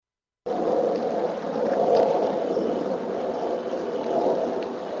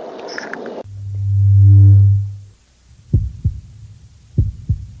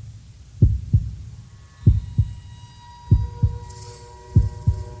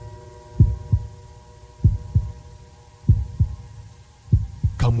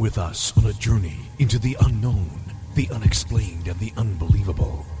Come with us on a journey into the unknown, the unexplained, and the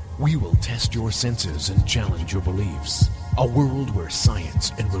unbelievable. We will test your senses and challenge your beliefs. A world where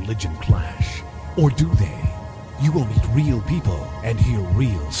science and religion clash. Or do they? You will meet real people and hear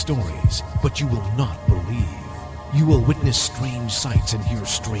real stories, but you will not believe. You will witness strange sights and hear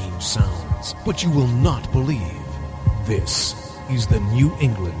strange sounds, but you will not believe. This is the New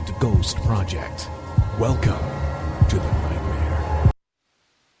England Ghost Project. Welcome to the nightmare.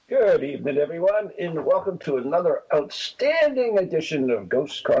 Good evening, everyone, and welcome to another outstanding edition of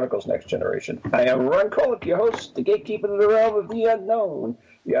Ghost Chronicles Next Generation. I am Ron Kolick, your host, the gatekeeper of the realm of the unknown,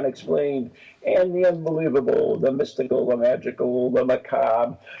 the unexplained, and the unbelievable, the mystical, the magical, the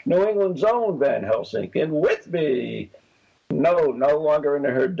macabre, New England's own Van Helsing. And with me, no longer in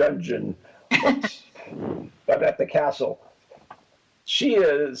her dungeon, but at the castle, she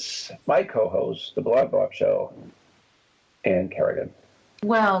is my co-host, the Blog Bob Show, Ann Kerrigan.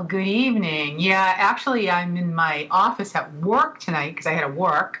 Well, good evening. Yeah, actually, I'm in my office at work tonight because I had to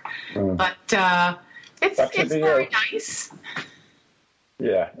work, but it's very nice.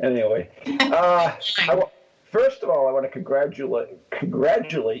 Yeah, anyway. First of all, I want to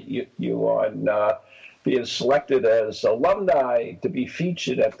congratulate you on being selected as alumni to be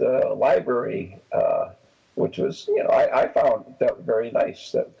featured at the library, which was, I found that very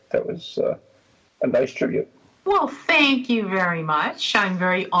nice. That was a nice tribute. Well, thank you very much. I'm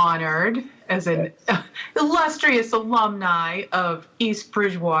very honored as an illustrious alumni of East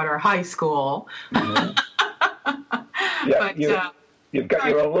Bridgewater High School. Mm-hmm. Yeah, you've got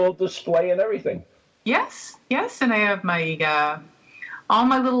your own little display and everything. Yes, and I have my all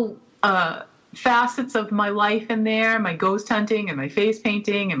my little facets of my life in there, my ghost hunting and my face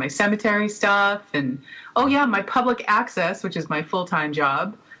painting and my cemetery stuff, and my public access, which is my full-time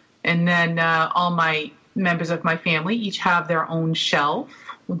job, and then all my members of my family each have their own shelf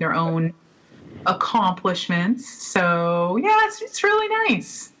with their own accomplishments. So, it's really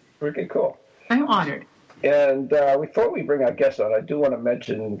nice. Pretty cool. I'm honored. And before we bring our guests on, I do want to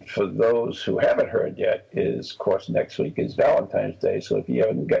mention, for those who haven't heard yet, of course, next week is Valentine's Day. So if you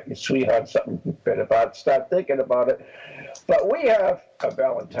haven't got your sweetheart something to bet about, start thinking about it. But we have a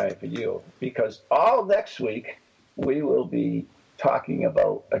Valentine for you, because all next week we will be talking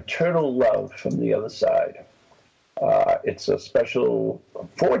about eternal love from the other side. It's a special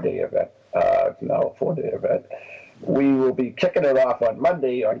four-day event. We will be kicking it off on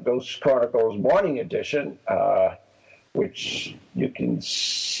Monday on Ghost Chronicles Morning Edition, which you can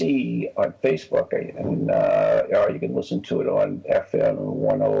see on Facebook, and or you can listen to it on FM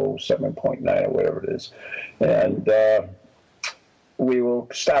 107.9 or whatever it is. And we will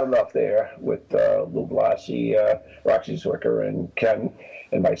start it off there with Lou Blasi, Roxy Zwicker, and Ken,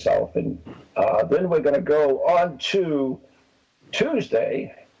 and myself. And then we're going to go on to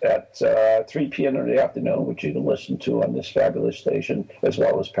Tuesday at 3 p.m. in the afternoon, which you can listen to on this fabulous station, as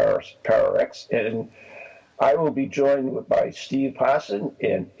well as PowerX. And I will be joined by Steve Parson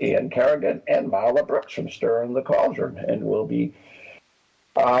and Ann Kerrigan and Marla Brooks from Stirring the Cauldron. And we'll be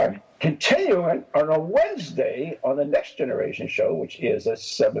continuing on a Wednesday on the Next Generation show, which is at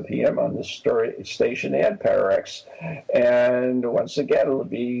 7 p.m. on the station and PowerX. And once again, it'll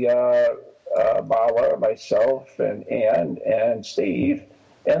be Marla, myself, and Ann, and Steve.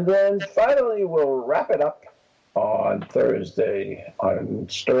 And then finally, we'll wrap it up on Thursday on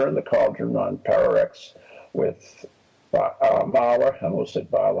Stirring the Cauldron on PowerX with Marla. I almost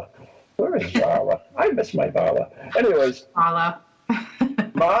said Marla. Where is Marla? I miss my Marla. Anyways. Marla.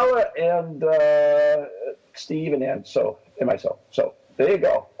 Marla and Steve and Ann, and myself. So there you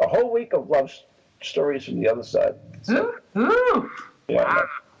go. A whole week of love stories from the other side. So, ooh. Yeah. Wow.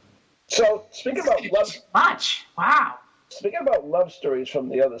 So speaking about love. Much. Wow. Speaking about love stories from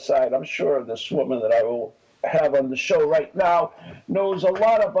the other side, I'm sure this woman that I will have on the show right now knows a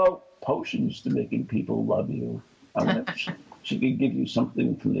lot about potions to making people love you. She can give you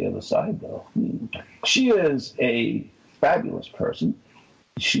something from the other side, though. She is a fabulous person.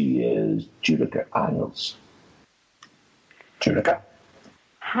 She is Judika Isles. Judika.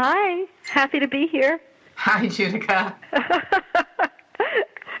 Hi. Happy to be here. Hi, Judika.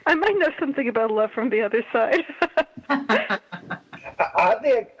 I might know something about love from the other side. Are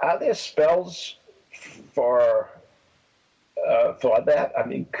there spells for that? I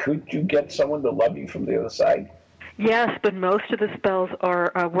mean, could you get someone to love you from the other side? Yes, but most of the spells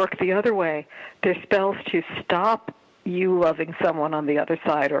are work the other way. They're spells to stop you loving someone on the other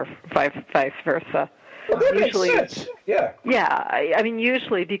side, or vice versa. Well, that usually makes sense. Yeah. Yeah, I mean,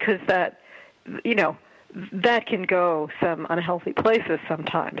 usually because that can go some unhealthy places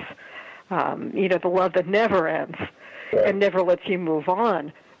sometimes. The love that never ends. and never lets you move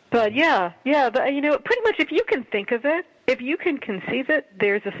on. But pretty much if you can think of it, if you can conceive it,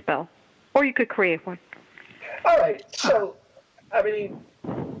 there's a spell. Or you could create one. All right. So, I mean,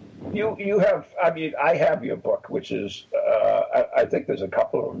 you have, I have your book, which is, I think there's a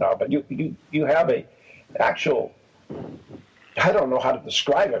couple of them now, but you have a actual, I don't know how to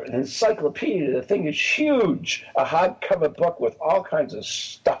describe it, an encyclopedia. The thing is huge, a hardcover book with all kinds of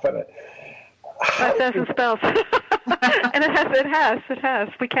stuff in it. 5,000 spells. And it has.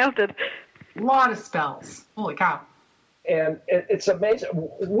 We counted. A lot of spells. Holy cow. And it's amazing.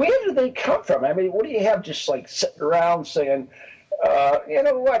 Where do they come from? I mean, what do you have just like sitting around saying, you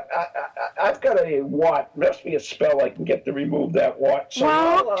know what, I've got a what? Must be a spell I can get to remove that what. So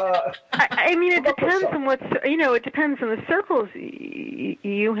I mean, it depends on it depends on the circles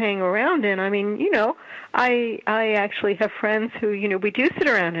you hang around in. I mean, I actually have friends who, we do sit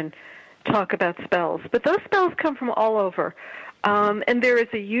around and talk about spells, but those spells come from all over. And there is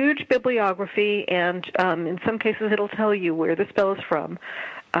a huge bibliography, and in some cases it'll tell you where the spell is from.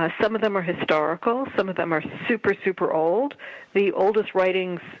 Some of them are historical. Some of them are super, super old. The oldest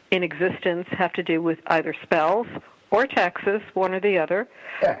writings in existence have to do with either spells or taxes, one or the other.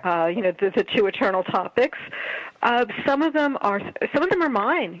 The two eternal topics. Some of them are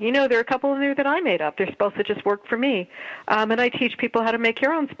mine. There are a couple in there that I made up. They're spells that just work for me. And I teach people how to make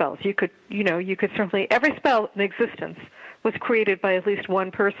your own spells. You could certainly, every spell in existence was created by at least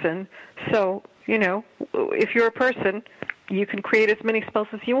one person. So, if you're a person, you can create as many spells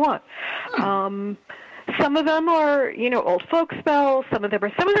as you want. Some of them are, old folk spells. Some of them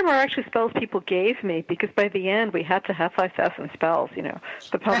are actually spells people gave me, because by the end we had to have 5,000 spells.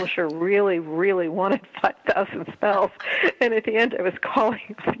 The publisher really, really wanted 5,000 spells, and at the end I was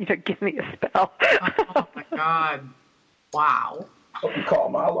calling, give me a spell. Oh my God! Wow. What you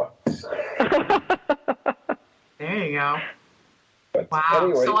call Marla? There you go. But wow.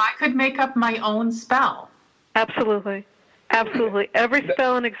 Anyway. So I could make up my own spell. Absolutely. Every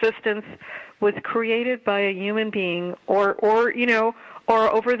spell in existence was created by a human being, or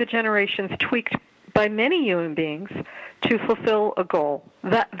over the generations tweaked by many human beings to fulfill a goal.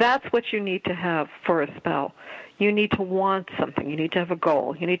 That's what you need to have for a spell. You need to want something. You need to have a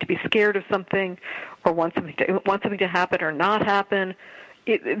goal. You need to be scared of something, or want something to happen or not happen.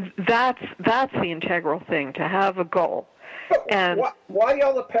 That's the integral thing, to have a goal. And why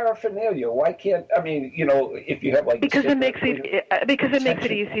all the paraphernalia? Why can't, if you have like... Because it makes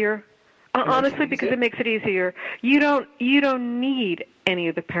it easier. Honestly, because it makes it easier. You don't need any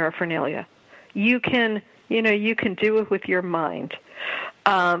of the paraphernalia. You can do it with your mind.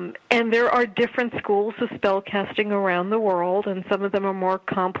 And there are different schools of spell casting around the world, and some of them are more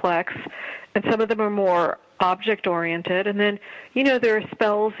complex, and some of them are more object-oriented. And then, there are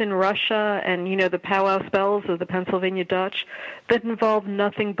spells in Russia and, the powwow spells of the Pennsylvania Dutch that involve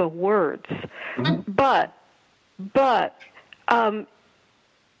nothing but words. Mm-hmm. But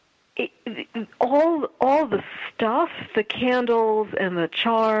all the stuff, the candles and the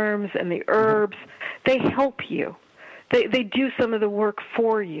charms and the herbs, they help you. They do some of the work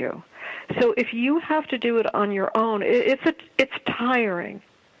for you. So if you have to do it on your own, it's tiring.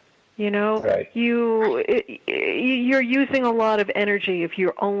 Right. You're using a lot of energy if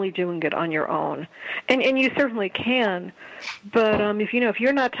you're only doing it on your own, and you certainly can. But if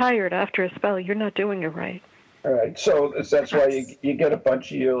you're not tired after a spell, you're not doing it right. All right, so that's why you get a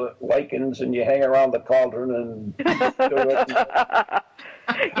bunch of your lichens and you hang around the cauldron and do it.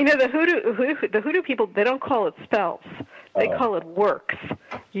 The hoodoo people, they don't call it spells. They call it works.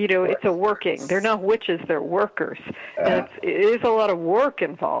 It's a working. They're not witches, they're workers. And it is a lot of work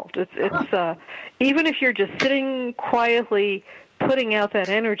involved. It's even if you're just sitting quietly putting out that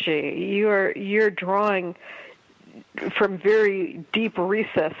energy, you're drawing from very deep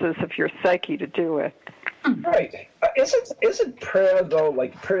recesses of your psyche to do it. Right. Isn't prayer, though,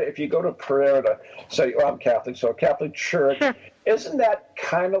 like prayer, if you go to prayer to say, I'm Catholic, so a Catholic church, sure. Isn't that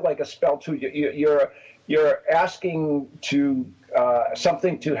kind of like a spell too? You're asking to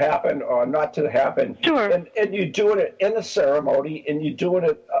something to happen or not to happen, sure. And you're doing it in a ceremony, and you're doing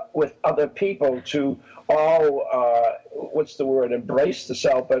it with other people to all, embrace the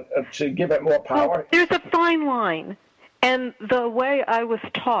self, but to give it more power. Well, there's a fine line. And the way I was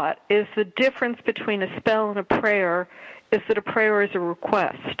taught is the difference between a spell and a prayer is that a prayer is a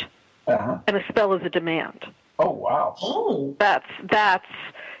request, and a spell is a demand. Oh, wow. Oh. That's the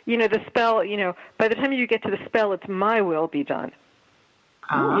spell, by the time you get to the spell, it's my will be done.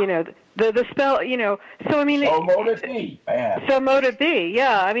 The spell, so I mean... So mote it be, man. So mote it be,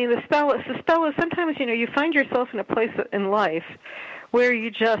 yeah. I mean, the spell is sometimes, you find yourself in a place in life where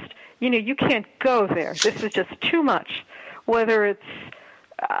you just, you can't go there. This is just too much. Whether it's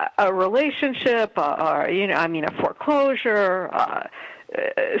a relationship, or, a foreclosure,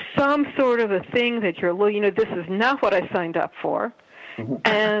 some sort of a thing that you're, this is not what I signed up for,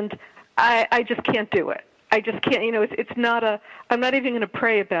 and I just can't do it. I just can't, it's not I'm not even going to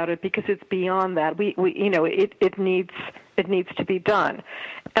pray about it because it's beyond that. It needs to be done.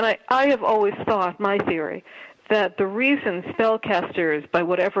 And I have always thought, my theory, that the reason spellcasters, by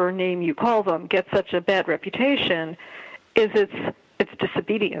whatever name you call them, get such a bad reputation is it's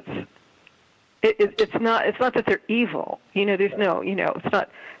disobedience. It's not that they're evil. There's no, it's not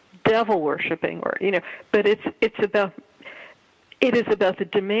devil worshiping or, but it is about the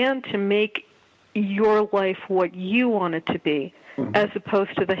demand to make your life what you want it to be, as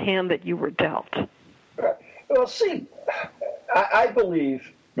opposed to the hand that you were dealt. Well, see, I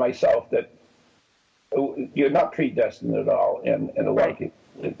believe myself that you're not predestined at all, and I like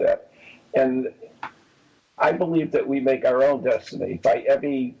that. And I believe that we make our own destiny by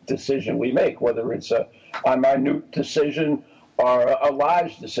every decision we make, whether it's a minute decision or a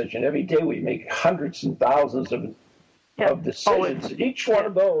large decision. Every day we make hundreds and thousands of decisions. Always. Each one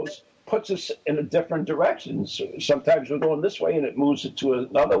of those puts us in a different direction. So sometimes we're going this way and it moves it to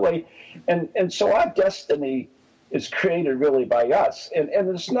another way. And so our destiny is created really by us. And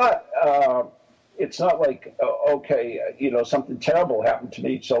it's not like, something terrible happened to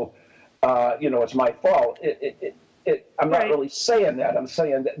me, so, it's my fault. I'm not really saying that. I'm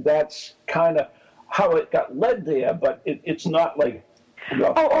saying that's kind of how it got led there, but it's not like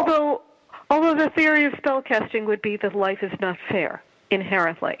your fault. Although the theory of spellcasting would be that life is not fair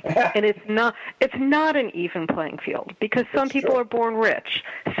inherently, and it's not an even playing field, because some people are born rich.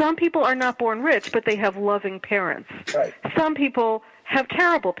 Some people are not born rich, but they have loving parents. Right. Some people have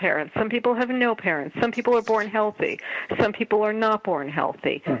terrible parents. Some people have no parents. Some people are born healthy. Some people are not born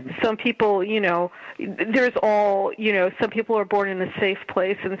healthy. Some people, there's all, some people are born in a safe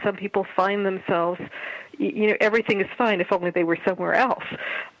place, and some people find themselves, everything is fine if only they were somewhere else.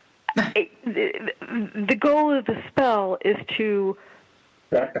 The goal of the spell is to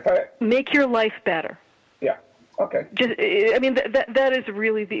make your life better. Yeah. Okay. That is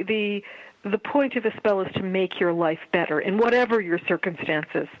really the point of a spell, is to make your life better in whatever your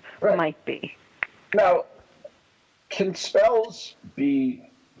circumstances might be. Now, can spells be,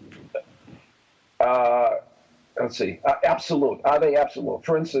 absolute? Are they absolute?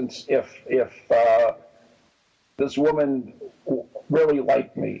 For instance, if this woman really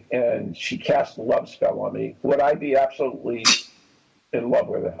liked me and she cast a love spell on me, would I be absolutely in love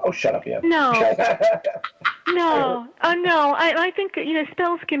with her? Oh, shut up, Ian. No. No. I think,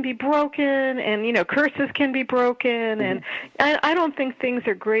 spells can be broken, and, curses can be broken, and I don't think things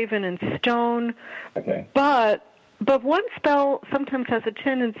are graven in stone. Okay. But one spell sometimes has a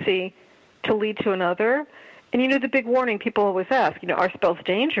tendency to lead to another. And, the big warning people always ask, are spells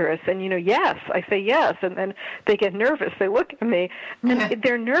dangerous? And, yes. I say yes. And then they get nervous. They look at me. And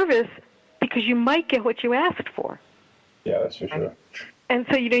they're nervous because you might get what you asked for. Yeah, that's for sure. And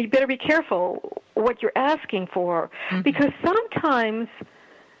so, you better be careful what you're asking for. Because sometimes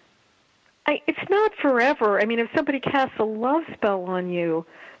it's not forever. If somebody casts a love spell on you,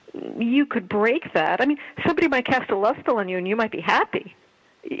 you could break that. Somebody might cast a love spell on you and you might be happy.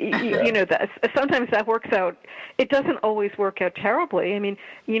 That sometimes that works out. It doesn't always work out terribly.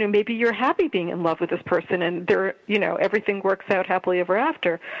 Maybe you're happy being in love with this person, and everything works out happily ever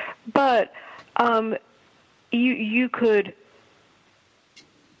after. But you could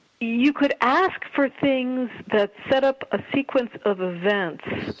ask for things that set up a sequence of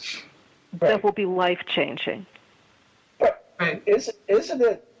events that will be life changing. But isn't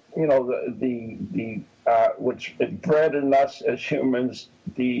it? The which bred in us as humans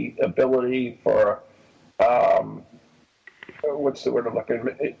the ability for what's the word I'm looking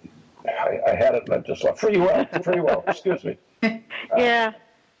at? I had it and I just left. Free will. Excuse me. Yeah,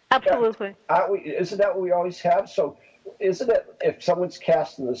 absolutely. Isn't that what we always have? So, isn't it if someone's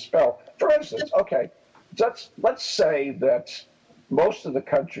casting the spell? For instance, let's say that most of the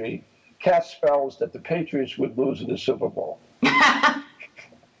country cast spells that the Patriots would lose in the Super Bowl.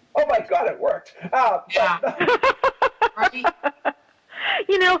 Oh my God, it worked! Right.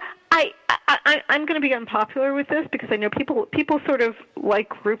 I'm going to be unpopular with this because I know people sort of like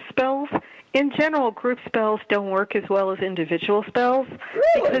group spells. In general, group spells don't work as well as individual spells.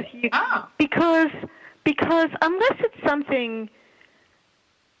 Really? Because unless it's something,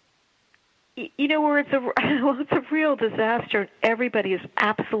 where it's a real disaster and everybody is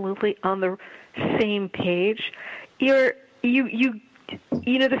absolutely on the same page, the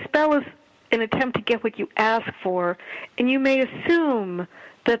spell is an attempt to get what you ask for, and you may assume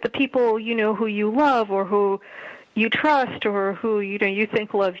that the people, who you love or who you trust or who, you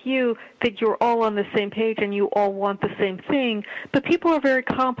think love you, that you're all on the same page and you all want the same thing. But people are very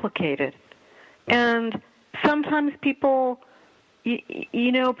complicated. And sometimes people,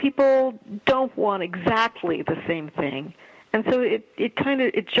 people don't want exactly the same thing. And so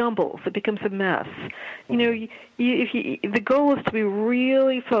it jumbles. It becomes a mess. The goal is to be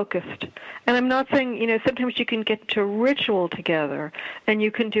really focused. And I'm not saying, sometimes you can get to a ritual together and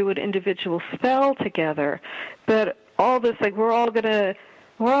you can do an individual spell together. But all this, like, we're all gonna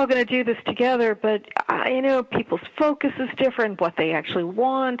do this together, but people's focus is different, what they actually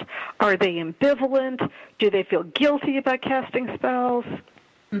want. Are they ambivalent? Do they feel guilty about casting spells?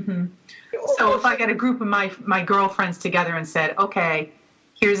 Mm-hmm. So if I got a group of my girlfriends together and said, okay,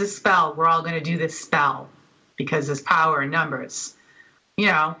 here's a spell, we're all going to do this spell because there's power in numbers,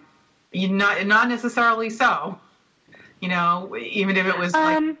 not necessarily so, even if it was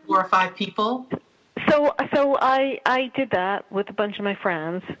like 4 or 5 people. So I did that with a bunch of my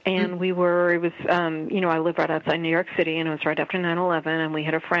friends, and I live right outside New York City, and it was right after 9/11, and we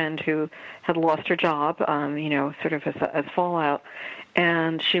had a friend who had lost her job, sort of as fallout,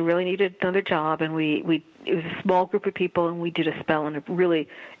 and she really needed another job, and it was a small group of people, and we did a spell, and it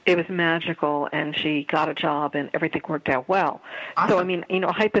was magical, and she got a job, and everything worked out well. Awesome.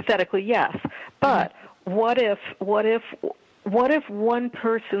 So, hypothetically, yes, but what if one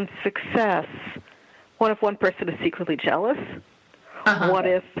person's success, what if one person is secretly jealous? Uh-huh.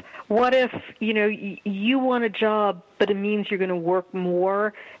 What if you want a job, but it means you're going to work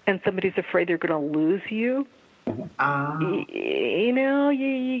more, and somebody's afraid they're going to lose you? You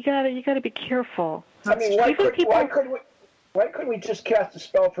gotta be careful. I mean, why couldn't we just cast a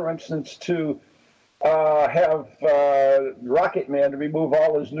spell, for instance, to have Rocket Man to remove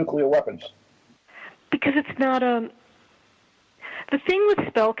all his nuclear weapons? Because it's not the thing with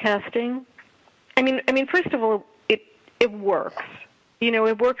spell casting. I mean, first of all, it works.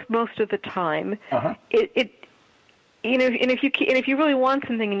 It works most of the time. Uh-huh. And if you really want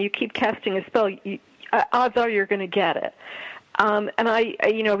something and you keep casting a spell, odds are you're going to get it. And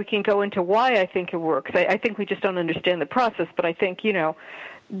we can go into why I think it works. I think we just don't understand the process, but I think,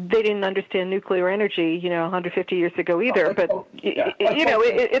 they didn't understand nuclear energy, 150 years ago either, but,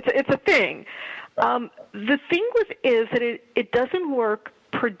 it's a thing. The thing is that it doesn't work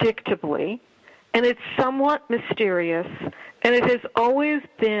predictably, and it's somewhat mysterious, and it has always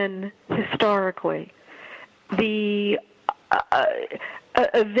been, historically,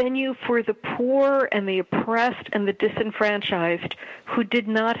 a venue for the poor and the oppressed and the disenfranchised who did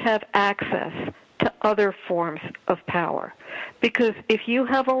not have access to other forms of power. Because if you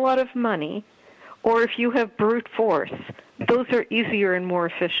have a lot of money or if you have brute force, those are easier and more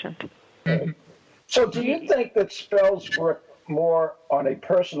efficient. So do you think that spells work more on a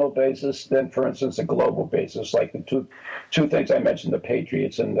personal basis than, for instance, a global basis, like the two things I mentioned, the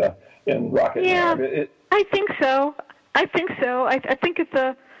Patriots and Rocket Man? Yeah, I think so. I think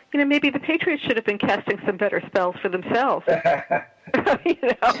it's maybe the Patriots should have been casting some better spells for themselves. It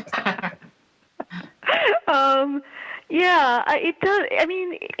does. I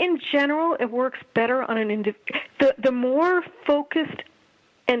mean, in general, it works better on an the more focused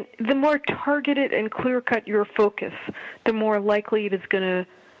and the more targeted and clear-cut your focus, the more likely it is going to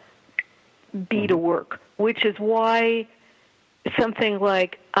be to work, which is why something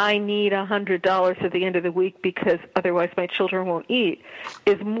like, I need $100 at the end of the week because otherwise my children won't eat,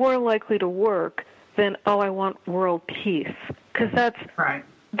 is more likely to work than, I want world peace. Because that's, right.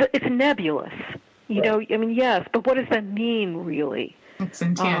 It's nebulous. Yes, but what does that mean, really? It's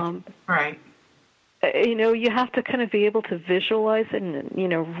intangible, right. You have to kind of be able to visualize it and,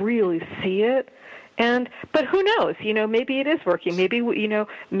 really see it. But who knows? Maybe it is working. Maybe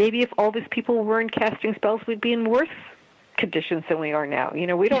if all these people weren't casting spells, we'd be in worse conditions than we are now.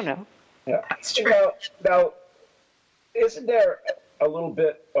 We don't know. Yeah, that's true. Now, isn't there a little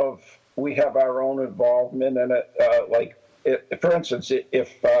bit of we have our own involvement in it? For instance,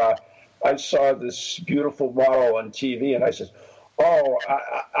 if I saw this beautiful model on TV and I said,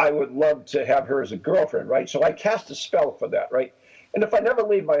 I would love to have her as a girlfriend, right? So I cast a spell for that, right? And if I never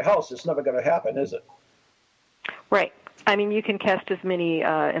leave my house, it's never going to happen, is it? Right. I mean, you can cast as many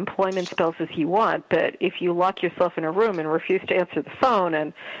employment spells as you want, but if you lock yourself in a room and refuse to answer the phone,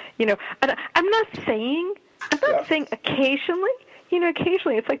 and I'm not saying occasionally,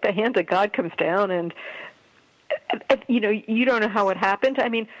 occasionally it's like the hand of God comes down, and you don't know how it happened. I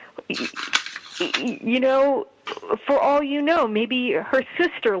mean, for all you know, maybe her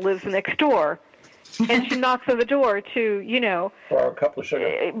sister lives next door, and she knocks on the door to, borrow a cup of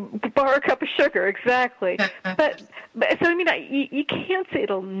sugar. Borrow a cup of sugar, exactly. but so I mean, you can't say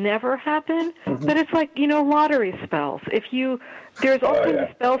it'll never happen, but it's like lottery spells. There's all kinds of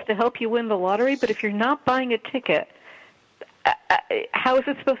spells to help you win the lottery, but if you're not buying a ticket, how is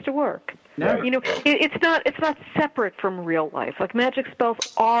it supposed to work? Right. It's not separate from real life. Like magic spells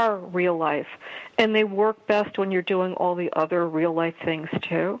are real life, and they work best when you're doing all the other real life things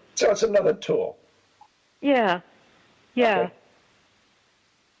too. So it's another tool. Yeah. Okay.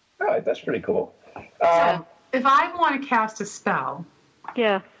 All right, that's pretty cool. So if I want to cast a spell,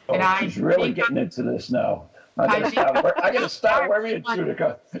 yeah, she's really getting into this now. I gotta stop wherever you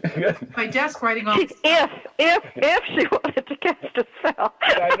Judika. My desk writing on. If she wanted to cast a spell.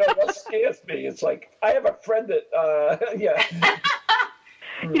 I know what scares me. It's like I have a friend that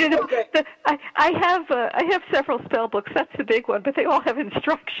I have several spell books. That's the big one, but they all have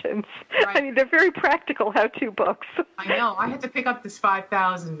instructions. Right. I mean, they're very practical how-to books. I know. I had to pick up this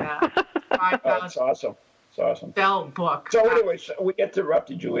 5,000 It's awesome. It's awesome. Spell book. So anyway, we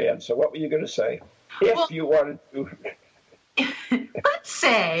interrupted Julianne. So what were you going to say? If you wanted to. Let's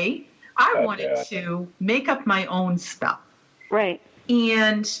say I wanted to make up my own spell. Right.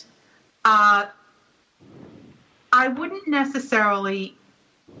 And I wouldn't necessarily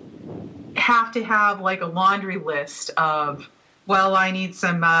have to have like a laundry list of, I need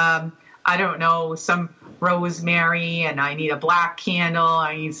some, some rosemary, and I need a black candle,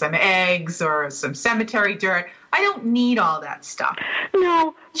 I need some eggs or some cemetery dirt. I don't need all that stuff.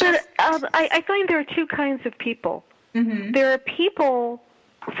 No, but I find there are two kinds of people. Mm-hmm. There are people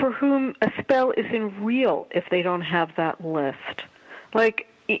for whom a spell isn't real if they don't have that list. Like,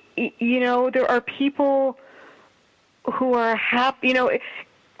 there are people who are happy,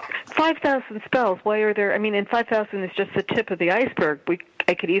 5,000 spells, why are there, and 5,000 is just the tip of the iceberg.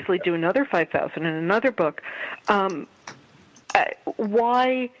 I could easily do another 5,000 in another book.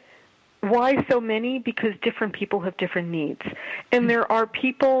 Why so many? Because different people have different needs. And there are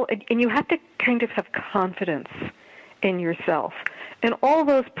people, and you have to kind of have confidence in yourself. And all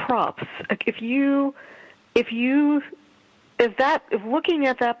those props, if looking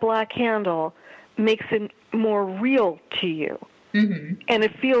at that black candle makes it more real to you, and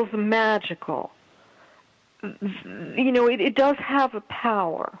it feels magical, it does have a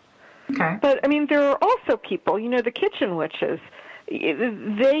power. Okay. But, there are also people, the kitchen witches,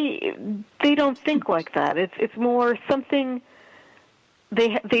 they don't think like that. It's more something,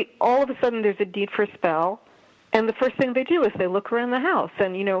 they all of a sudden there's a need for a spell, and the first thing they do is they look around the house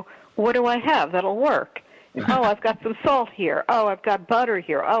and, what do I have that'll work? Oh, I've got some salt here. Oh, I've got butter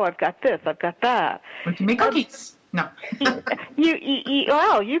here. Oh, I've got this. I've got that. We can make cookies. No.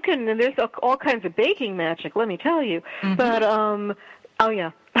 You can, and there's all kinds of baking magic, let me tell you. Mm-hmm. But,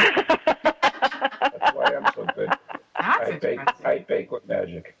 yeah. That's why I'm so good. I bake with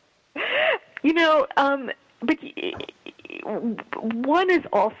magic. But one is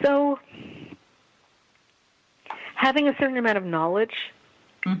also having a certain amount of knowledge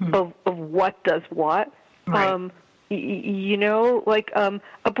of what does what. Right.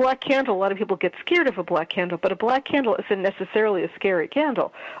 A black candle, a lot of people get scared of a black candle, but a black candle isn't necessarily a scary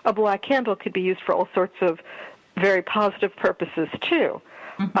candle. A black candle could be used for all sorts of very positive purposes, too.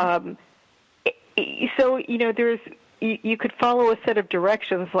 Mm-hmm. You could follow a set of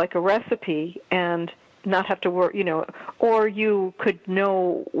directions like a recipe and not have to worry, or you could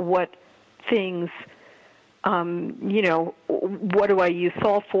know what things, what do I use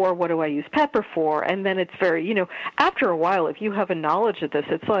salt for, what do I use pepper for, and then it's very, after a while, if you have a knowledge of this,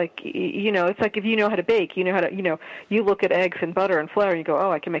 it's like, it's like if you know how to bake, you know how to, you look at eggs and butter and flour and you go,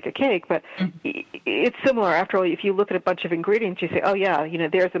 oh, I can make a cake, but it's similar. After all, if you look at a bunch of ingredients, you say, oh, yeah,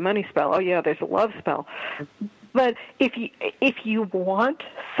 there's a money spell, oh, yeah, there's a love spell. But if you want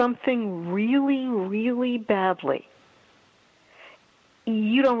something really, really badly,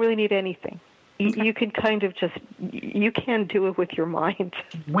 you don't really need anything. You can kind of you can do it with your mind.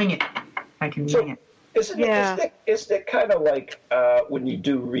 Wing it. I can wing it. Isn't it kind of like when you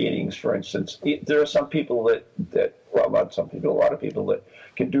do readings, for instance? There are some people not some people, a lot of people that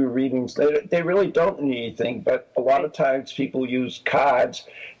can do readings. They really don't need anything, but a lot of times people use cards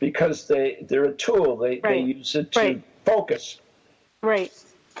because they're a tool. They use it to focus. Right.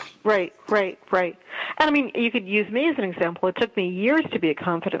 And you could use me as an example. It took me years to be a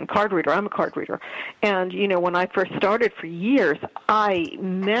confident card reader. I'm a card reader. And, when I first started for years, I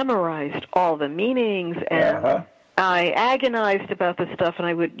memorized all the meanings and I agonized about the stuff, and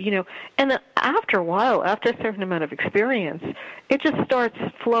I would, and then after a while, after a certain amount of experience, it just starts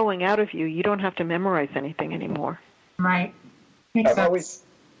flowing out of you. You don't have to memorize anything anymore. Right. I've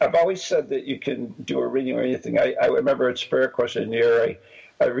I've always said that you can do a reading or anything. I remember at Spirit Questionnaire,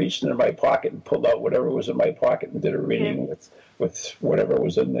 I reached into my pocket and pulled out whatever was in my pocket and did a reading with whatever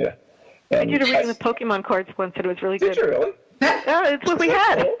was in there. And I did a reading with Pokemon cards once, and it was really good. Did you really? Yeah, it's what we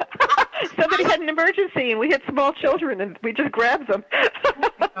had. Somebody had an emergency, and we had small children, and we just grabbed them.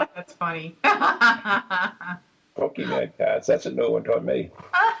 Oh, that's funny. Pokemon cards. That's a new one on me.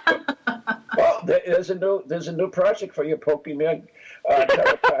 Well, there's a new project for your Pokemon.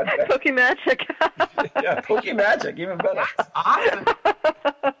 Pokemagic. Yeah, Pokemagic, even better. Awesome.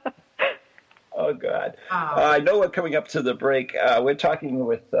 Oh, God. I know we're coming up to the break. We're talking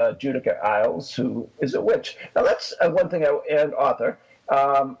with Judika Isles, who is a witch. Now, that's one thing, and author.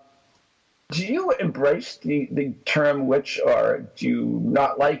 Do you embrace the term witch, or do you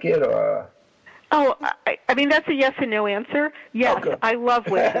not like it, or... Oh, I mean, that's a yes and no answer. Yes, I love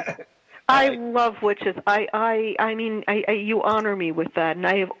witches. I love witches. I mean, you honor me with that, and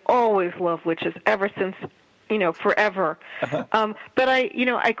I have always loved witches ever since, forever. Uh-huh. But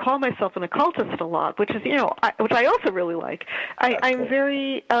I call myself an occultist a lot, which is, which I also really like. I'm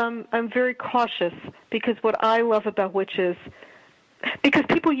very cautious, because what I love about witches, because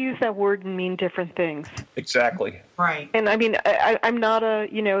people use that word and mean different things. Exactly. Right. And I mean, I'm not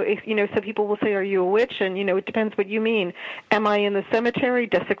some people will say, are you a witch? And, it depends what you mean. Am I in the cemetery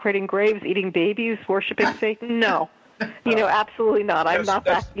desecrating graves, eating babies, worshiping Satan? No. Absolutely not. I'm not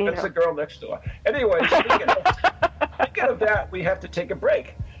that. That's the girl next door. Anyway, speaking of that, we have to take a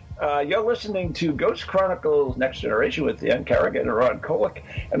break. You're listening to Ghost Chronicles Next Generation with Dan Carrigan and Ron Kolick,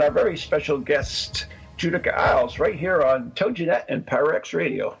 and our very special guest, Judika Isles, right here on TogiNet and PowerX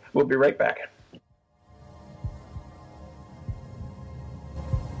Radio. We'll be right back.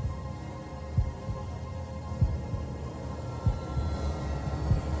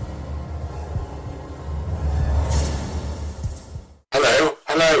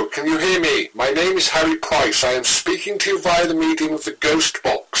 Hello, can you hear me? My name is Harry Price. I am speaking to you via the medium of the Ghost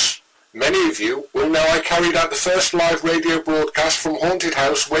Box. Many of you will know I carried out the first live radio broadcast from Haunted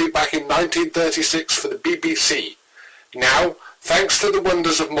House way back in 1936 for the BBC. Now, thanks to the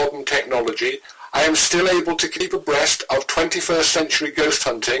wonders of modern technology, I am still able to keep abreast of 21st century ghost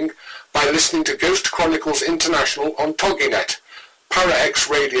hunting by listening to Ghost Chronicles International on TogiNet, PowerX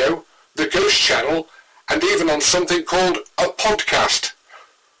Radio, the Ghost Channel, and even on something called a podcast.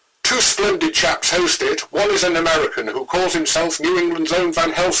 Two splendid chaps host it. One is an American who calls himself New England's own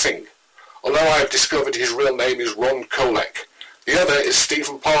Van Helsing, although I have discovered his real name is Ron Kolick. The other is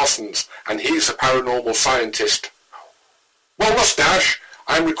Stephen Parsons, and he's a paranormal scientist. Well, mustache,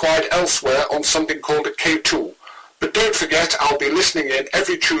 I'm required elsewhere on something called a K2. But don't forget, I'll be listening in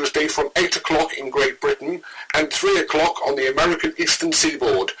every Tuesday from 8 o'clock in Great Britain and 3 o'clock on the American Eastern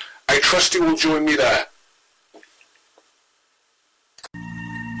Seaboard. I trust you will join me there.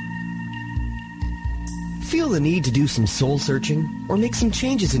 Feel the need to do some soul searching or make some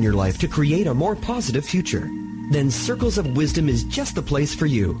changes in your life to create a more positive future? Then Circles of Wisdom is just the place for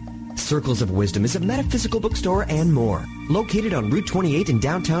you. Circles of Wisdom is a metaphysical bookstore and more, located on Route 28 in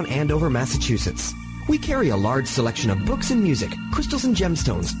downtown Andover, Massachusetts. We carry a large selection of books and music, crystals and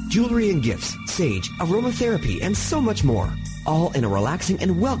gemstones, jewelry and gifts, sage, aromatherapy, and so much more, all in a relaxing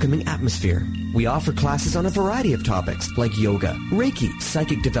and welcoming atmosphere. We offer classes on a variety of topics like yoga, Reiki,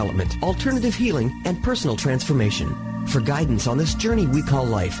 psychic development, alternative healing, and personal transformation. For guidance on this journey we call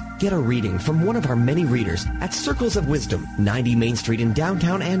life, get a reading from one of our many readers at Circles of Wisdom, 90 Main Street in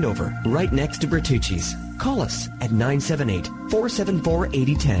downtown Andover, right next to Bertucci's. Call us at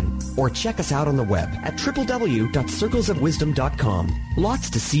 978-474-8010 or check us out on the web at www.circlesofwisdom.com. Lots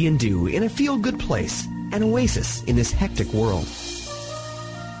to see and do in a feel-good place, an oasis in this hectic world.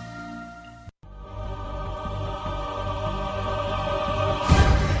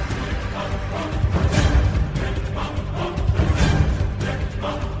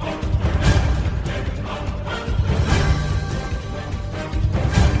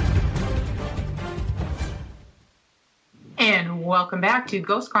 Welcome back to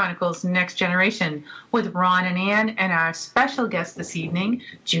Ghost Chronicles Next Generation with Ron and Ann and our special guest this evening,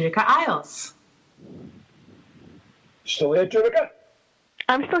 Judika Isles. Still here, Judika?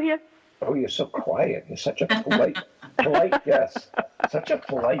 I'm still here. Oh, you're so quiet. You're such a polite guest. Such a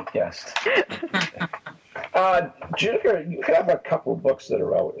polite guest. Judika, you have a couple books that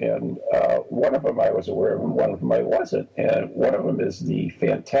are out, and one of them I was aware of, and one of them I wasn't. And one of them is The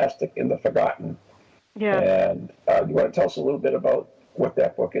Fantastic and the Forgotten. Yeah. And you want to tell us a little bit about what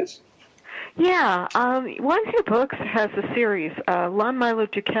that book is? Yeah. One of your books has a series. Lon Milo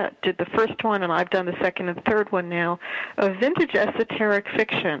Duquette did the first one, and I've done the second and third one now, of vintage esoteric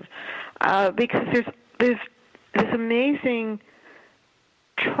fiction. Because there's amazing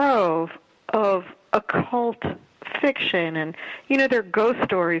trove of occult fiction, and there are ghost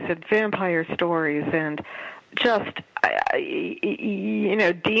stories and vampire stories and just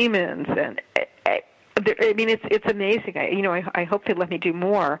demons, and it's amazing. I hope they let me do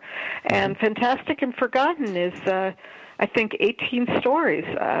more. And Fantastic and Forgotten is I think 18 stories,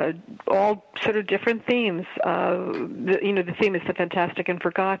 all sort of different themes. The theme is the fantastic and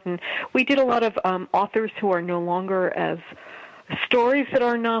forgotten. We did a lot of authors who are no longer as stories that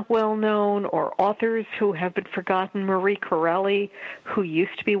are not well known, or authors who have been forgotten. Marie Corelli, who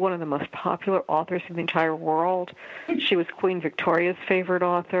used to be one of the most popular authors in the entire world. She was Queen Victoria's favorite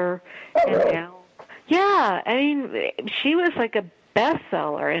author. Oh, and really? now, yeah, I mean, she was like a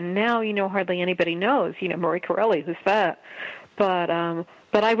bestseller, and now hardly anybody knows. Marie Corelli, who's that? But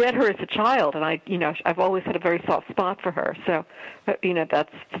I read her as a child, and I've always had a very soft spot for her. So,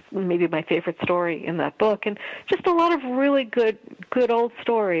 that's maybe my favorite story in that book, and just a lot of really good old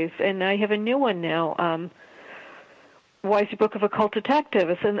stories. And I have a new one now, Wise Book of Occult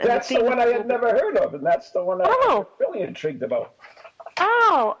Detectives, and that's the one I had never heard of, and that's the one I'm really intrigued about.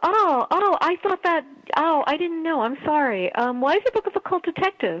 I thought that. I didn't know. I'm sorry. Why is the Book of Occult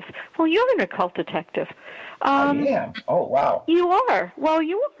Detectives? Well, you're an occult detective. I am. Oh, wow. You are. Well,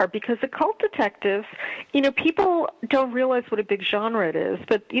 you are, because occult detectives, people don't realize what a big genre it is.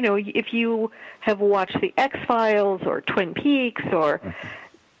 But, if you have watched The X-Files or Twin Peaks or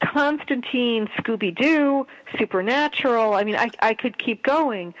Constantine, Scooby-Doo, Supernatural, I could keep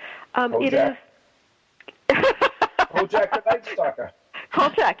going. It is. Kojak the Night Stalker.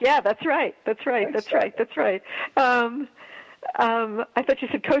 Kojak, yeah, that's right. That's right. I thought you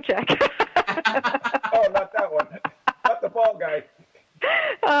said Kojak. Oh, not that one. Not the ball guy.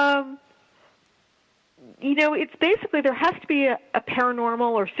 It's basically, there has to be a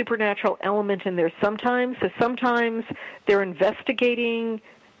paranormal or supernatural element in there sometimes. So sometimes they're investigating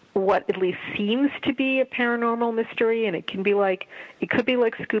what at least seems to be a paranormal mystery, and it could be like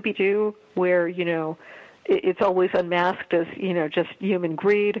Scooby-Doo, where, it's always unmasked as, just human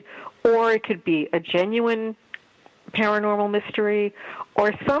greed, or it could be a genuine paranormal mystery,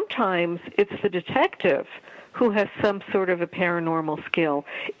 or sometimes it's the detective who has some sort of a paranormal skill.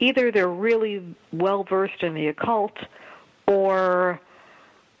 Either they're really well-versed in the occult, or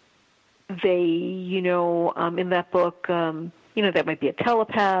they, in that book, that might be a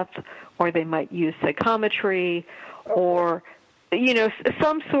telepath, or they might use psychometry, or,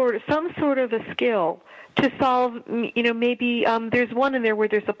 some sort of a skill to solve, maybe there's one in there where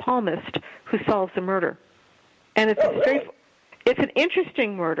there's a palmist who solves a murder. And it's it's an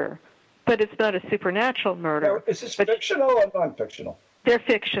interesting murder, but it's not a supernatural murder. Now, is this fictional or non-fictional? They're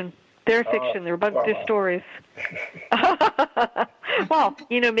fiction. They're fiction. They're about their stories. Well,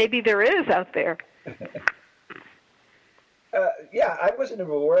 maybe there is out there. Yeah, I wasn't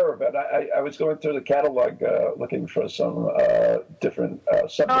even aware of it. I was going through the catalog looking for some different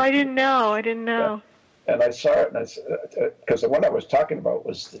subjects. Oh, I didn't know. Yeah. And I saw it, and because the one I was talking about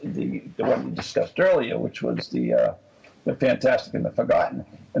was the one you discussed earlier, which was the Fantastic and the Forgotten.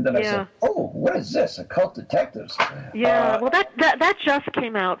 And then I said, "Oh, what is this? Occult Detectives?" Yeah, well, that just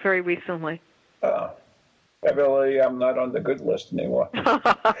came out very recently. Evidently, I'm not on the good list anymore.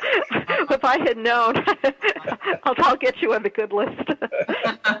 If I had known, I'll get you on the good list.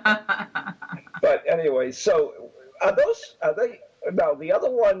 But anyway, so are they? Now the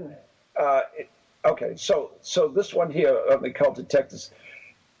other one. Okay, so this one here on the Occult Detectives,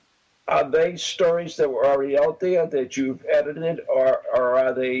 are they stories that were already out there that you've edited, or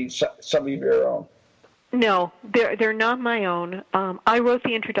are they some of your own? No, they're not my own. I wrote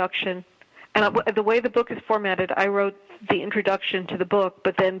the introduction, and the way the book is formatted, I wrote the introduction to the book,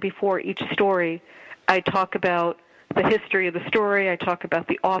 but then before each story, I talk about the history of the story, I talk about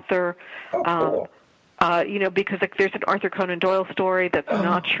the author. Oh, cool. Because there's an Arthur Conan Doyle story that's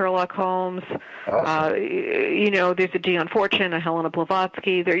not Sherlock Holmes. Awesome. There's a Dion Fortune, a Helena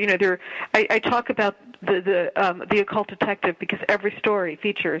Blavatsky. I talk about the occult detective because every story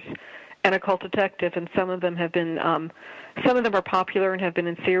features an occult detective, and some of them have been, some of them are popular and have been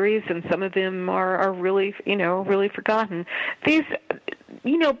in series, and some of them are really, really forgotten. These,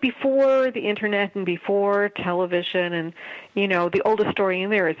 before the internet and before television, and the oldest story in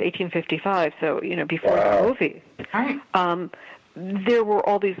there is 1855. So before the movie, there were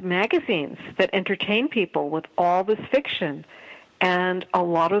all these magazines that entertained people with all this fiction, and a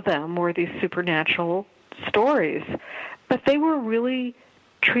lot of them were these supernatural stories, but they were really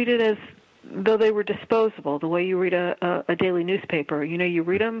treated as though they were disposable, the way you read a daily newspaper. You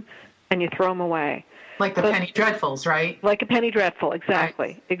read them and you throw them away. Like the Penny Dreadfuls, right? Like a Penny Dreadful, exactly,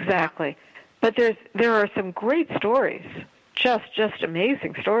 right. Exactly. But there are some great stories, just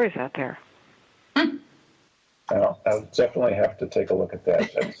amazing stories out there. I'll definitely have to take a look at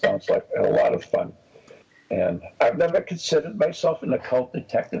that. That sounds like a lot of fun. And I've never considered myself an occult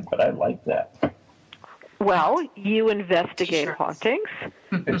detective, but I like that. Well, you investigate hauntings.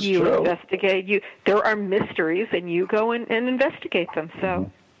 It's you true. investigate. There are mysteries, and you go and investigate them.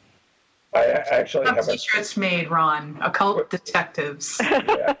 So, I actually have a T-shirts made, Ron. Occult detectives.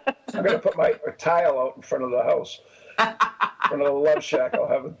 Yeah. I'm going to put my tile out in front of the house. In front of the love shack, I'll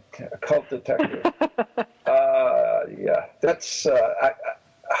have a cult detective. Yeah, that's,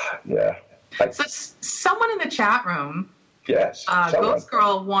 yeah. So someone in the chat room, Yes. Ghost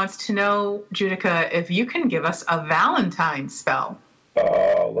Girl wants to know, Judika, if you can give us a Valentine spell.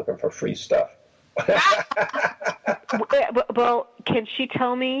 Oh, looking for free stuff. well, can she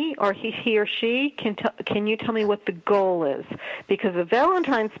tell me, or he or she, can you tell me what the goal is? Because a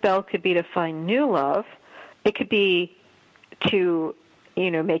Valentine spell could be to find new love. It could be to,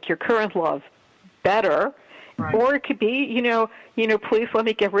 make your current love better. Right. Or it could be, please let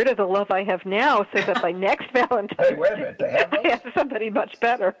me get rid of the love I have now so that by next Valentine, hey, wait a minute, they have those? I have somebody much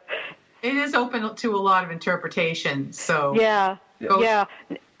better. It is open to a lot of interpretation. So yeah.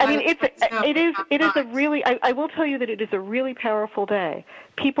 I mean, it is a really. I will tell you that it is a really powerful day.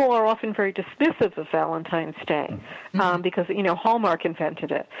 People are often very dismissive of Valentine's Day because Hallmark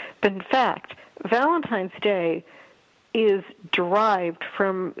invented it. But in fact, Valentine's Day is derived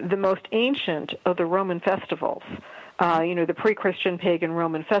from the most ancient of the Roman festivals. The pre-Christian pagan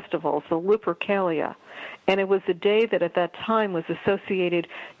Roman festivals, the Lupercalia. And it was a day that at that time was associated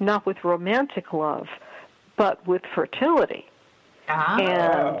not with romantic love, but with fertility.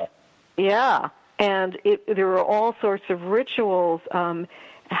 And there were all sorts of rituals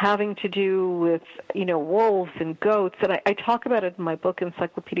having to do with wolves and goats, and I talk about it in my book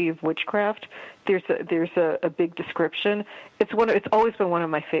Encyclopedia of Witchcraft. There's a big description. It's always been one of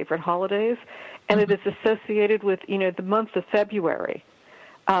my favorite holidays, and it is associated with the month of February.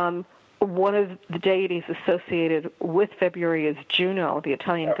 One of the deities associated with February is Juno, the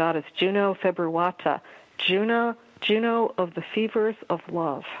Italian goddess Juno Februata, Juno of the fevers of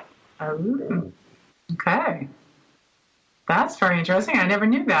love. Oh, okay. That's very interesting. I never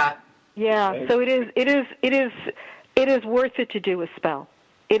knew that. Yeah, so it is worth it to do a spell.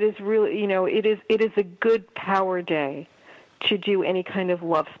 It is really, it is a good power day to do any kind of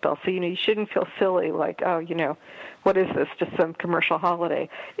love spell. So, you shouldn't feel silly like, what is this, just some commercial holiday.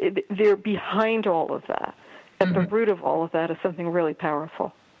 They're behind all of that. At the root of all of that is something really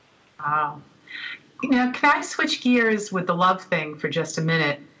powerful. Wow. Now, can I switch gears with the love thing for just a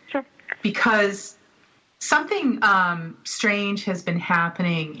minute? Sure. Because something strange has been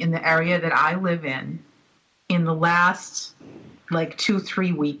happening in the area that I live in the last,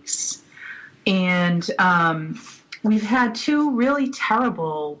 2-3 weeks. And we've had 2 really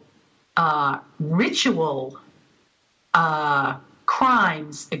terrible ritual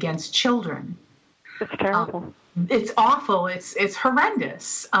crimes against children. It's terrible. It's awful. It's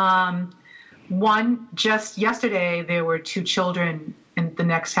horrendous. One, just yesterday, there were 2 children in the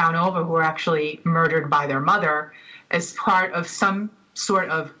next town over who were actually murdered by their mother as part of some sort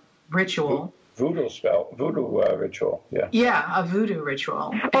of ritual. Voodoo ritual, yeah. Yeah, a voodoo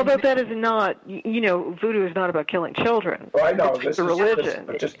ritual. Although that is not, voodoo is not about killing children. Well, I know. It's a religion.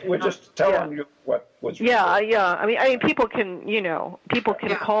 We're just telling you what was. Yeah. I mean, people can,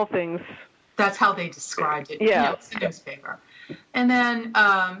 call things. That's how they described it. Yeah. It's a newspaper. And then,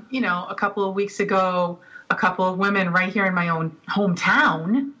 a couple of weeks ago, a couple of women right here in my own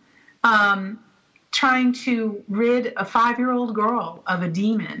hometown trying to rid a 5-year-old girl of a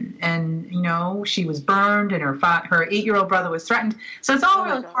demon. And, she was burned and her 8-year-old brother was threatened. So it's all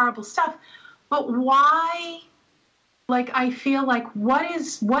really horrible stuff. But why, I feel like what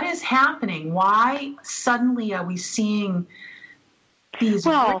is happening? Why suddenly are we seeing these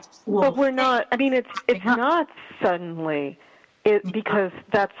rituals? But we're not, I mean, it's not suddenly. Because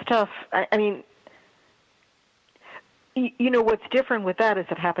that stuff, what's different with that is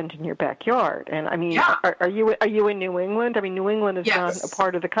it happened in your backyard. And are you in New England? I mean, New England is not a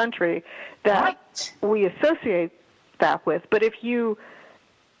part of the country that we associate that with. But if you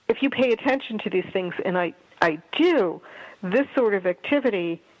pay attention to these things, and I do, this sort of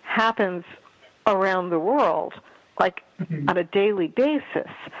activity happens around the world, on a daily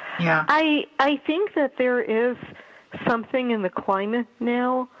basis. Yeah. I think that there is something in the climate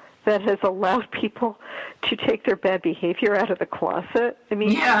now that has allowed people to take their bad behavior out of the closet. I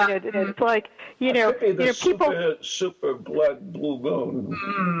mean, Yeah. it's like, Could be the people. super blood blue moon.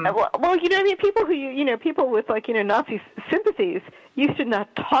 Well, I mean, people who people with Nazi sympathies used to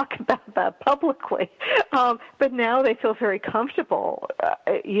not talk about that publicly, but now they feel very comfortable,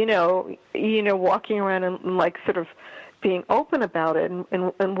 walking around and like sort of being open about it.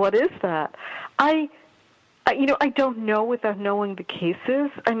 And what is that? I don't know without knowing the cases.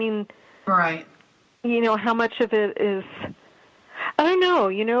 I mean, Right. How much of it is. I don't know.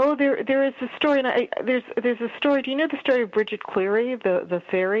 There is a story, and there's a story. Do you know the story of Bridget Cleary, the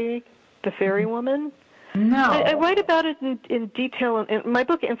fairy woman? No. I write about it in detail. In my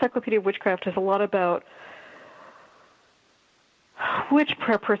book, Encyclopedia of Witchcraft, has a lot about witch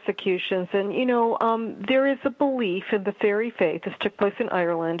persecutions, and there is a belief in the fairy faith. This took place in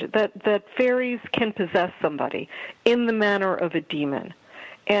Ireland that fairies can possess somebody in the manner of a demon,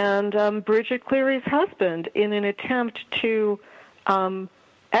 and Bridget Cleary's husband, in an attempt to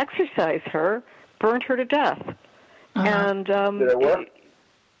exorcise her, burned her to death. And did it work?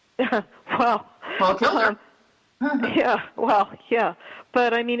 Well, kill her. Yeah.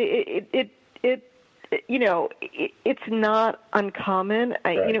 But I mean, it's not uncommon.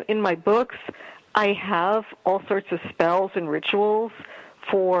 Right. In my books, I have all sorts of spells and rituals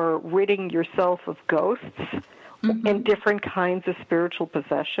for ridding yourself of ghosts and different kinds of spiritual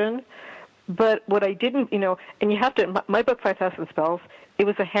possession. But what I didn't, and you have to, my book, 5,000 Spells, it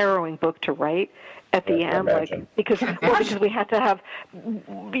was a harrowing book to write at the end, because we had to have,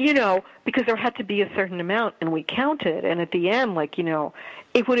 because there had to be a certain amount, and we counted, and at the end,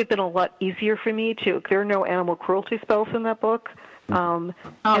 it would have been a lot easier for me there are no animal cruelty spells in that book, and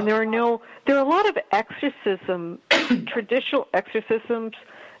there are a lot of traditional exorcisms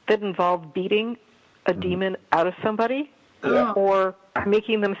that involve beating a demon out of somebody. Yeah. Or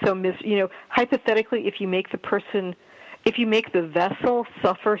making them so hypothetically, if you make the vessel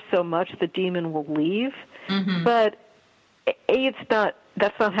suffer so much, the demon will leave. But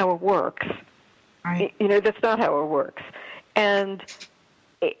that's not how it works. Right. That's not how it works. And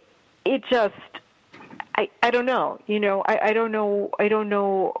it just, I don't know. I don't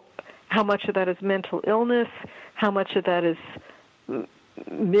know how much of that is mental illness, how much of that is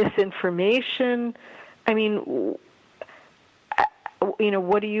misinformation. I mean,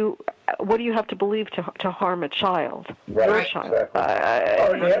 what do you have to believe to harm a child? Right. Your child.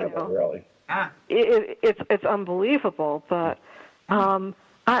 Exactly. Really. Yeah. It's unbelievable, but I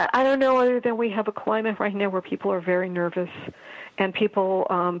don't know other than we have a climate right now where people are very nervous, and people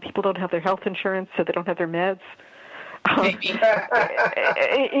don't have their health insurance, so they don't have their meds. All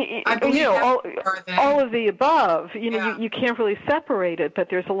of the above. You can't really separate it, but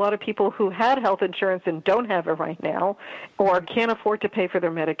there's a lot of people who had health insurance and don't have it right now, or can't afford to pay for their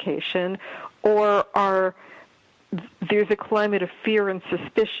medication, or there's a climate of fear and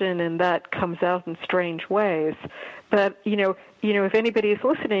suspicion, and that comes out in strange ways. But if anybody is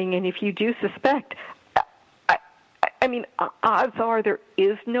listening, and if you do suspect, I mean, odds are there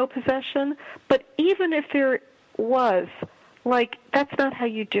is no possession. But even if there was, that's not how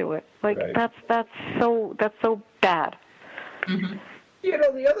you do it. Right. That's so bad. Mm-hmm.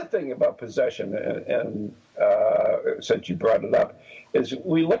 The other thing about possession, and since you brought it up, is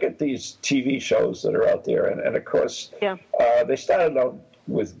we look at these TV shows that are out there, and of course, they started out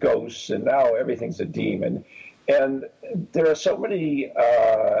with ghosts, and now everything's a demon. And there are so many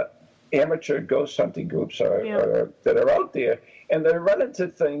amateur ghost hunting groups that are out there, and they run into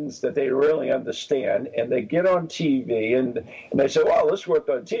things that they really understand, and they get on TV, and they say, well, this worked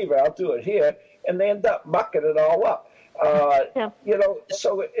on TV, I'll do it here, and they end up mucking it all up.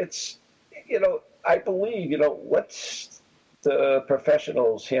 So it's, I believe, let the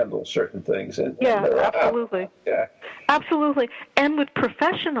professionals handle certain things. Absolutely. Yeah. Absolutely. And with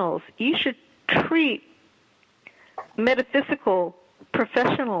professionals, you should treat metaphysical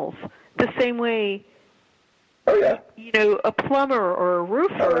professionals the same way. Oh, yeah. A plumber or a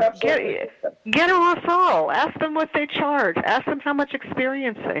roofer, get a referral. Ask them what they charge. Ask them how much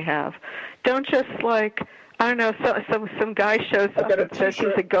experience they have. Don't just I don't know, some guy shows up and says he's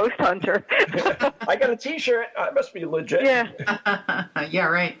a ghost hunter. I got a T-shirt. I must be legit. Yeah. Yeah,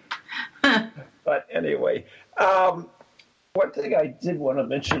 right. But anyway, one thing I did want to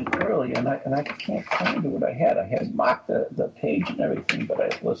mention earlier, and I can't find what I had. I had marked the page and everything, but I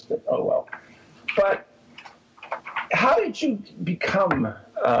listed it. Oh, well. But how did you become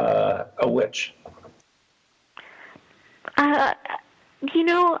a witch? I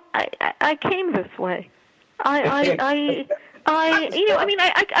came this way. I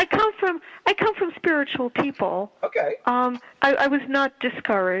come from spiritual people. Okay. I was not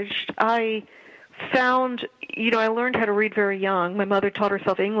discouraged. I found, I learned how to read very young. My mother taught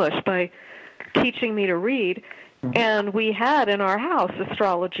herself English by teaching me to read. And we had in our house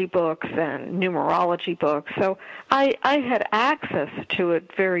astrology books and numerology books. So I had access to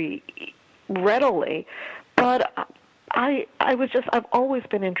it very readily. But I've always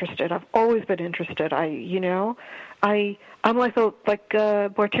been interested. I'm like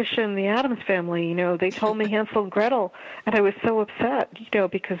Morticia in the Addams Family. They told me Hansel and Gretel, and I was so upset.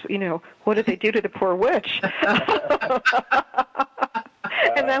 Because what did they do to the poor witch?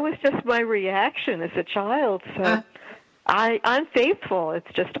 And that was just my reaction as a child. So I'm faithful.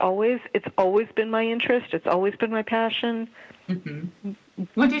 It's always been my interest. It's always been my passion. Mm-hmm.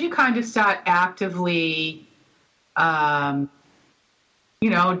 When did you kind of start actively,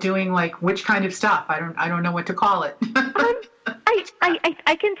 doing like which kind of stuff? I don't know what to call it.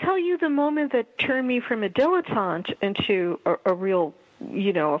 I can tell you the moment that turned me from a dilettante into a real,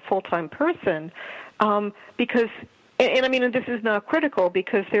 a full-time person, because. And I mean, and this is not critical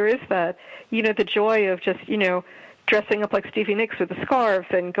because there is that, the joy of just, dressing up like Stevie Nicks with the scarves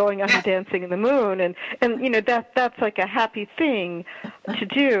and going out and dancing in the moon, and that's like a happy thing to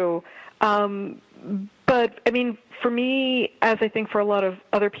do. But I mean, for me, as I think for a lot of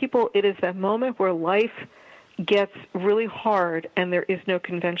other people, it is that moment where life gets really hard and there is no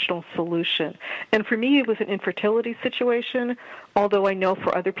conventional solution. And for me, it was an infertility situation, although I know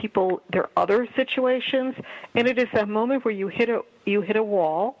for other people there are other situations. And it is that moment where you hit a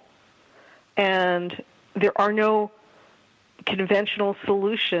wall and there are no conventional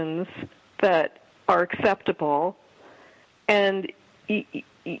solutions that are acceptable, and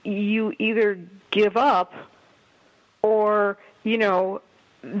you either give up or, I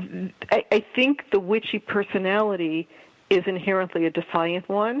think the witchy personality is inherently a defiant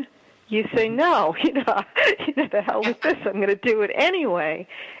one. You say, no, the hell with this. I'm going to do it anyway.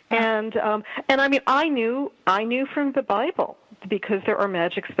 And I mean, I knew from the Bible, because there are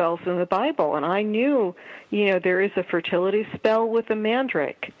magic spells in the Bible, and I knew, there is a fertility spell with a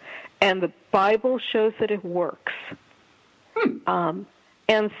mandrake, and the Bible shows that it works.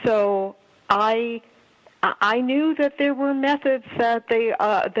 And so I knew that there were methods that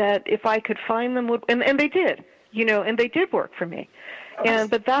that if I could find them would, and they did, and they did work for me.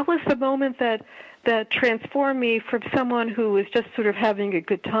 But that was the moment that transformed me from someone who was just sort of having a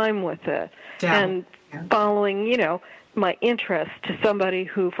good time with it and following, my interest, to somebody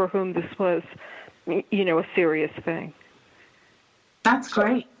for whom this was, a serious thing. That's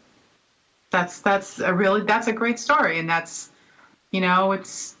great. That's a great story, and that's,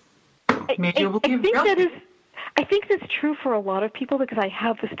 it's. I think that's true for a lot of people, because I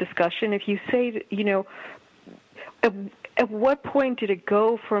have this discussion. If you say, at what point did it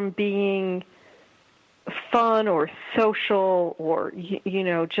go from being fun or social or,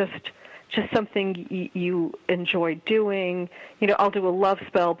 just something you enjoy doing, I'll do a love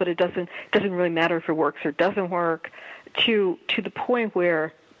spell, but it doesn't really matter if it works or doesn't work, to the point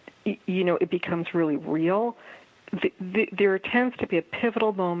where, it becomes really real. There tends to be a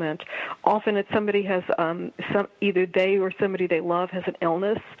pivotal moment. Often it's somebody has either they or somebody they love has an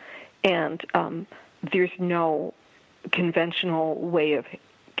illness, and there's no conventional way of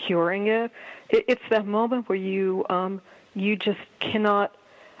curing it. It's that moment where you just cannot.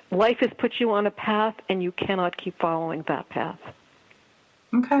 Life has put you on a path, and you cannot keep following that path.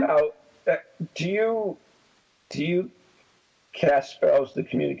 Okay. Now, do you cast spells to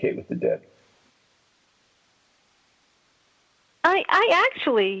communicate with the dead? I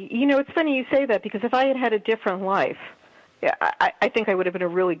actually, it's funny you say that, because if I had had a different life, I think I would have been a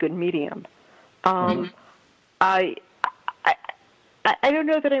really good medium. I don't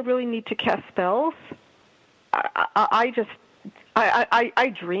know that I really need to cast spells. I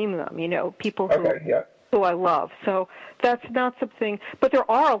dream them, people who I love. So that's not something, but there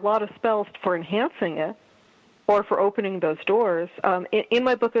are a lot of spells for enhancing it or for opening those doors. In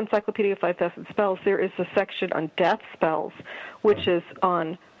my book, Encyclopedia of 5,000 Spells, there is a section on death spells, which is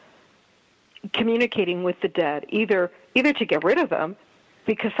on communicating with the dead, either to get rid of them,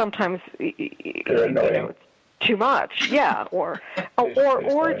 because sometimes it's too much, or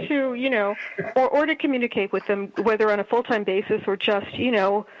to or to communicate with them, whether on a full-time basis or just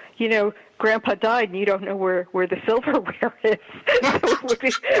Grandpa died and you don't know where the silverware is. So it would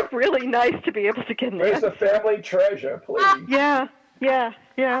be really nice to be able to get. Where's the family treasure, please? Yeah.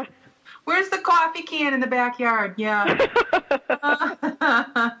 Where's the coffee can in the backyard? Yeah.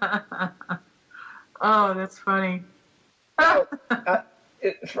 Oh, that's funny.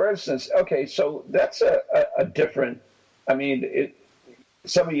 For instance, okay, so that's a different. I mean,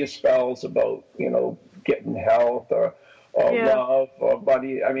 some of your spells about getting health or love or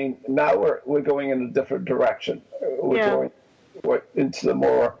Bunny, I mean, now we're going in a different direction. We're going into the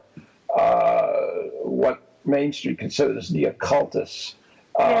more what Main Street considers the occultists,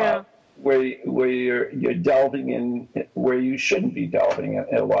 where you're delving in where you shouldn't be delving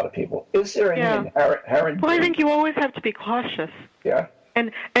in a lot of people. Is there any inherent? Well, I think you always have to be cautious. Yeah.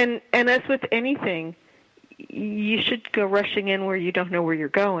 And as with anything, you should go rushing in where you don't know where you're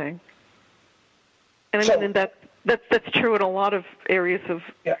going. And I mean, that's true in a lot of areas of,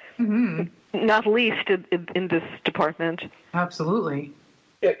 not least in this department. Absolutely.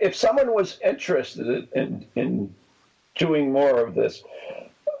 If someone was interested in doing more of this,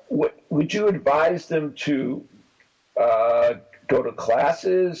 would you advise them to go to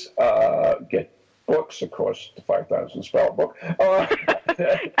classes, get books, of course, the 5,000 spell book? All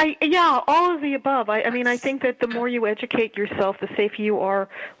of the above. I mean, I think that the more you educate yourself, the safer you are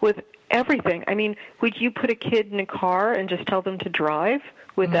with everything. I mean, would you put a kid in a car and just tell them to drive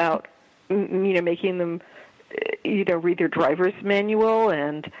without, making them, read their driver's manual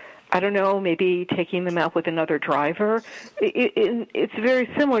and, I don't know, maybe taking them out with another driver? It's very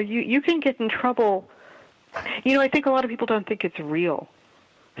similar. You can get in trouble. I think a lot of people don't think it's real.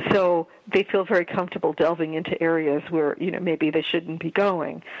 So they feel very comfortable delving into areas where, maybe they shouldn't be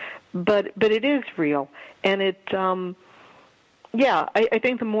going. But it is real. And it, I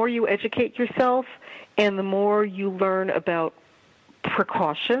think the more you educate yourself and the more you learn about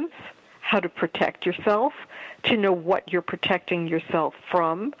precautions, how to protect yourself, to know what you're protecting yourself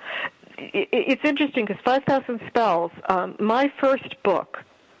from. It's interesting because 5,000 Spells, my first book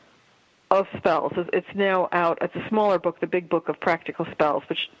of spells, it's now out. It's a smaller book, the big book of practical spells,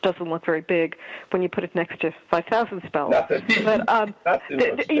 which doesn't look very big when you put it next to 5,000 spells. But there are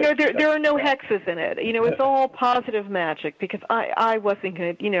no hexes in it. It's all positive magic because I wasn't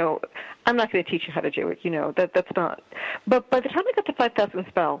going to, I'm not going to teach you how to do it. That's not. But by the time I got to 5,000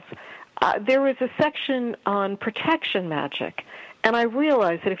 spells, there was a section on protection magic, and I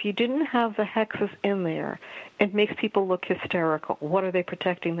realized that if you didn't have the hexes in there, it makes people look hysterical. What are they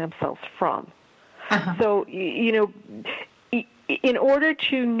protecting themselves from? So, in order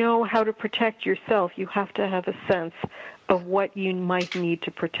to know how to protect yourself, you have to have a sense of what you might need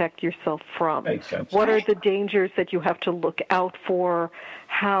to protect yourself from. Makes sense. What are the dangers that you have to look out for?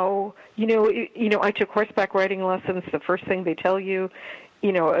 How, I took horseback riding lessons. The first thing they tell you,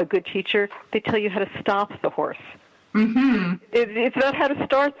 a good teacher, they tell you how to stop the horse. Mm-hmm. It's not how to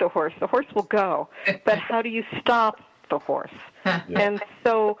start the horse. The horse will go. But how do you stop the horse? And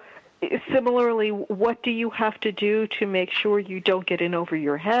so, similarly, what do you have to do to make sure you don't get in over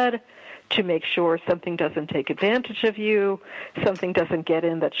your head, to make sure something doesn't take advantage of you, something doesn't get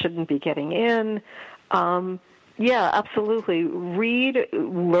in that shouldn't be getting in? Absolutely. Read,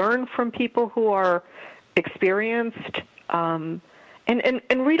 learn from people who are experienced, and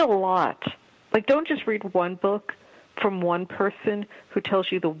read a lot. Like, don't just read one book from one person who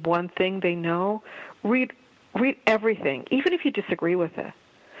tells you the one thing they know. Read everything, even if you disagree with it.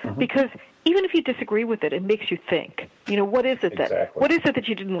 Mm-hmm. Because even if you disagree with it, it makes you think. What is it what is it that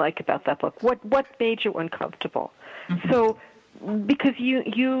you didn't like about that book? What made you uncomfortable? Mm-hmm. So, because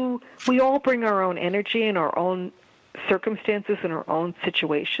we all bring our own energy and our own circumstances and our own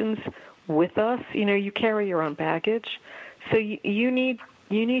situations with us. You carry your own baggage. So you need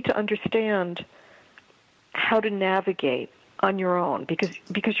to understand how to navigate on your own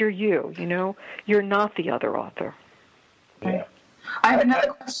because you're you're not the other author. Yeah. I have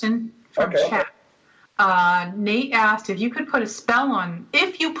another question from chat. Nate asked if you put a spell on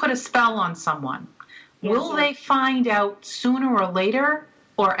someone, will they find out sooner or later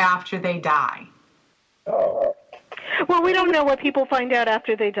or after they die? Well, we don't know what people find out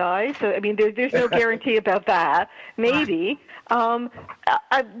after they die, so I mean, there's no guarantee about that. Maybe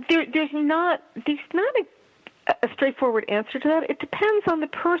there's not a straightforward answer to that. It depends on the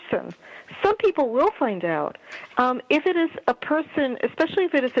person. Some people will find out. If it is a person, especially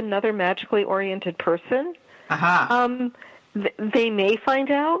if it is another magically oriented person, they may find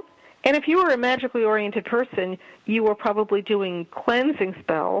out. And if you were a magically oriented person, you were probably doing cleansing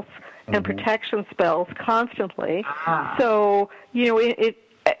spells and protection spells constantly. So, it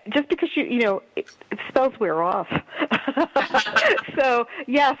just because spells wear off. So,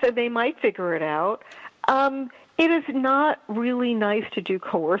 yes, and they might figure it out. It is not really nice to do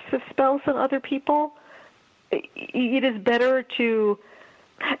coercive spells on other people. It is better to,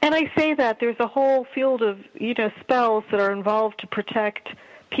 and I say that there's a whole field of, spells that are involved to protect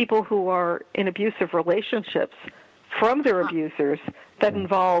people who are in abusive relationships from their abusers that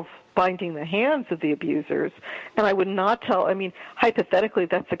involve binding the hands of the abusers, and I would not tell. I mean, hypothetically,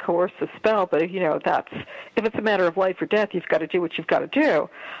 that's a coercive spell, but if it's a matter of life or death, you've got to do what you've got to do.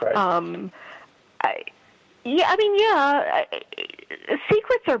 Right.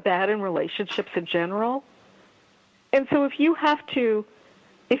 Secrets are bad in relationships in general, and so if you have to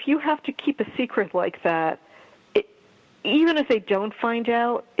keep a secret like that, even if they don't find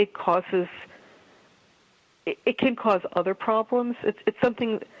out, it can cause other problems. It's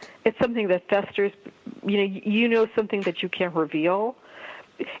something that festers. You know something that you can't reveal.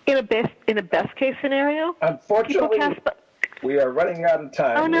 In a best case scenario, unfortunately, we are running out of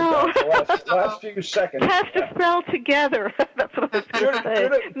time. Oh no! The last few seconds. Cast a spell together. That's what I was going to say.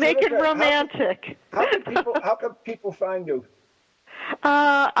 Make it romantic. How can people find you?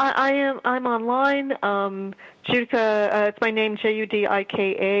 I'm online. Judika, it's my name,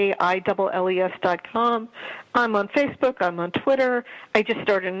 JUDIKAILLES.com. I'm on Facebook. I'm on Twitter. I just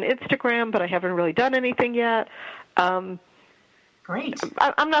started an Instagram, but I haven't really done anything yet. Great.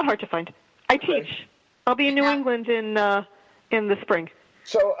 I'm not hard to find. I teach. I'll be in New England in the spring.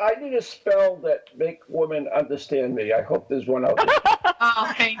 So I need a spell that make women understand me. I hope there's one out there.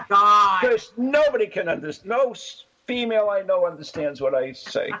 Oh, thank God. Because nobody can understand. No female I know understands what I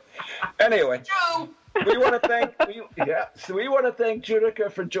say. Anyway, we want to thank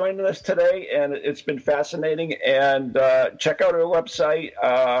Judika for joining us today, and it's been fascinating. And check out her website,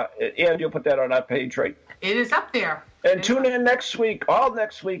 and you'll put that on our page, right? It is up there. And tune in next week,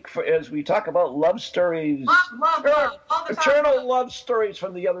 as we talk about love stories. Love, all the time. Eternal love stories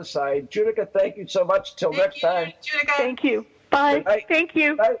from the other side. Judika, thank you so much. Till next time. Judika. Thank you. Bye. Thank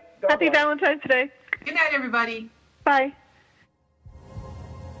you. Bye. Happy Valentine's Day. Good night, everybody. Bye.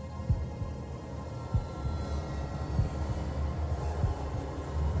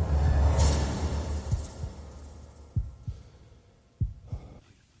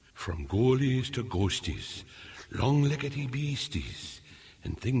 From goalies to ghosties, long-leggedy beasties,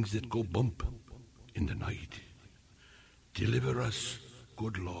 and things that go bump in the night. Deliver us,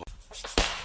 good Lord.